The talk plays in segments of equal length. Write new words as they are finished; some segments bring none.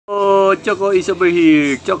Choco is over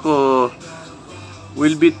here. Choco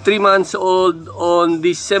will be 3 months old on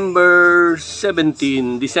December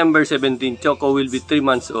 17. December 17, Choco will be 3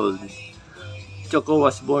 months old. Choco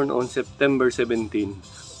was born on September 17.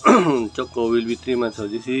 Choco will be 3 months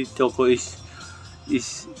old. You see, Choco is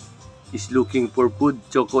looking for food.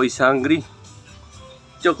 Choco is hungry.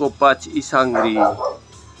 Choco Patch is hungry.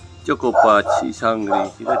 Choco Patch is hungry.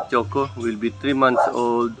 See that Choco will be 3 months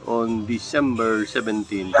old on December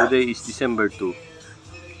 17. Today is December 2.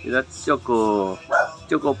 See that Choco.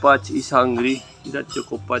 Choco Patch is hungry. See that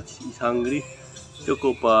Choco Patch is hungry.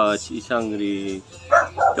 Choco Patch is hungry.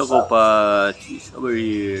 Choco Patch is over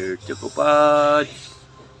here. Choco Patch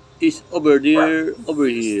is over there, over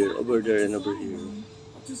here, over there, and over here.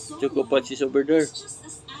 Choco Patch is over there.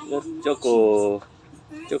 That Choco.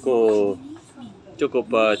 Choco. Choco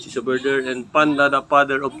Patch is over there, and Panda, the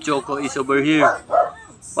father of Choco, is over here.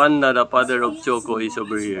 Panda, the father of Choco, is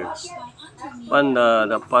over here. Panda,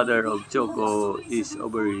 the father of Choco, is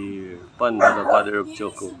over here. Panda, the father of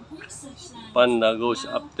Choco. Panda goes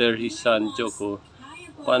after his son Choco.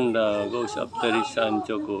 Panda goes after his son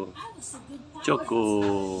Choco.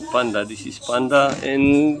 Choco, Panda, this is Panda,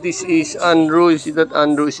 and this is Andrew. You see that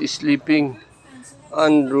Andrew is sleeping.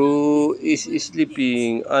 Andrew is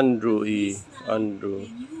sleeping. Andrew,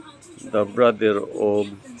 the brother of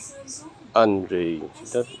Andre. See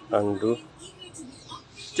that Andrew?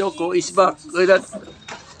 Choco is back. Look at that.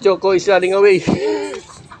 Choco is running away.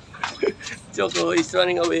 Choco is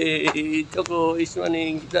running away. Choco is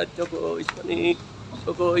running. That Choco is running.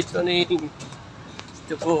 Choco is running.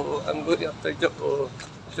 Choco, I'm going after Choco.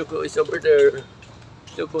 Choco is over there.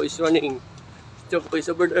 Choco is running. Choco is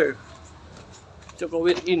over there. Choco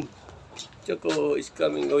went in. Choco is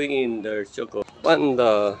going in there. Choco.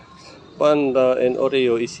 Panda. Panda and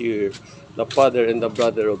Oreo is here. The father and the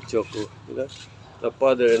brother of Choco. See that? The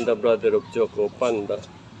father and the brother of Choco. Panda.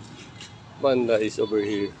 Panda is over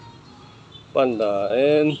here. Panda,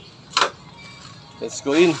 and let's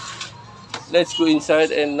go in. Let's go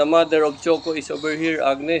inside, and the mother of Choco is over here,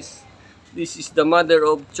 Agnes. This is the mother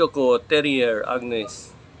of Choco, Terrier,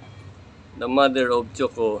 Agnes. The mother of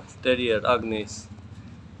Choco, Terrier, Agnes.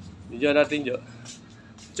 Diyan natin, Jo.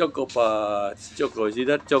 Choco Patch. Choco, see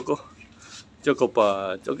that, Choco? Choco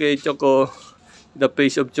Patch. Okay, Choco. The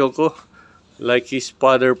face of Choco, like his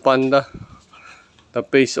father, Panda. The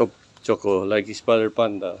face of Choco, like his father,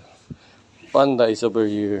 Panda. Panda is over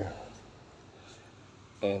here.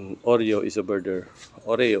 And Oreo is over there.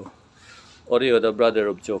 Oreo. Oreo, the brother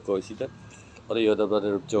of Choco. See that? Oreo, the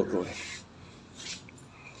brother of Choco.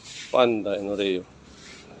 Panda and Oreo.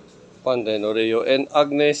 Panda and Oreo. And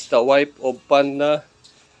Agnes, the wife of Panda.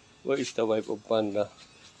 Where is the wife of Panda?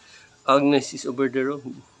 Agnes is over there.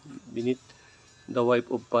 Beneath the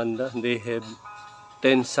wife of Panda. They have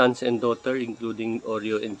 10 sons and daughter, including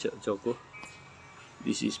Oreo and Choco.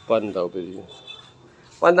 This is Panda over here.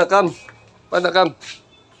 Panda, come. Panda, come.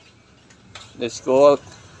 Let's go out.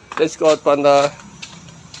 Let's go out, Panda.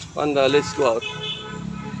 Panda, let's go out.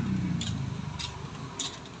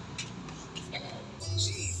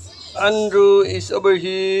 Andrew is over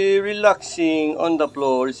here relaxing on the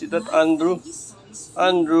floor. See that, Andrew?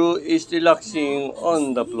 Andrew is relaxing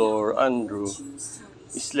on the floor. Andrew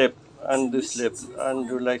slept. Andrew slept.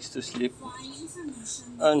 Andrew likes to sleep.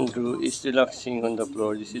 Andrew is relaxing on the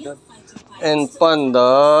floor. You see that? And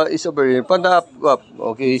Panda is over here. Panda, up.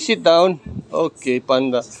 Okay, sit down. Okay,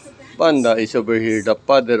 Panda. Panda is over here. The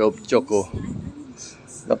father of Choco.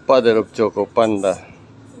 The father of Choco, Panda.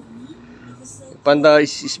 Panda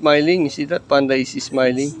is smiling. You see that? Panda is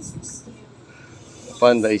smiling.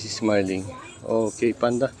 Panda is smiling. Okay,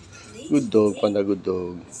 Panda. Good dog, Panda. Good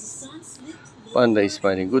dog. Panda is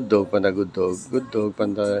smiling. Good dog, Panda. Good dog. Good dog,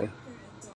 Panda.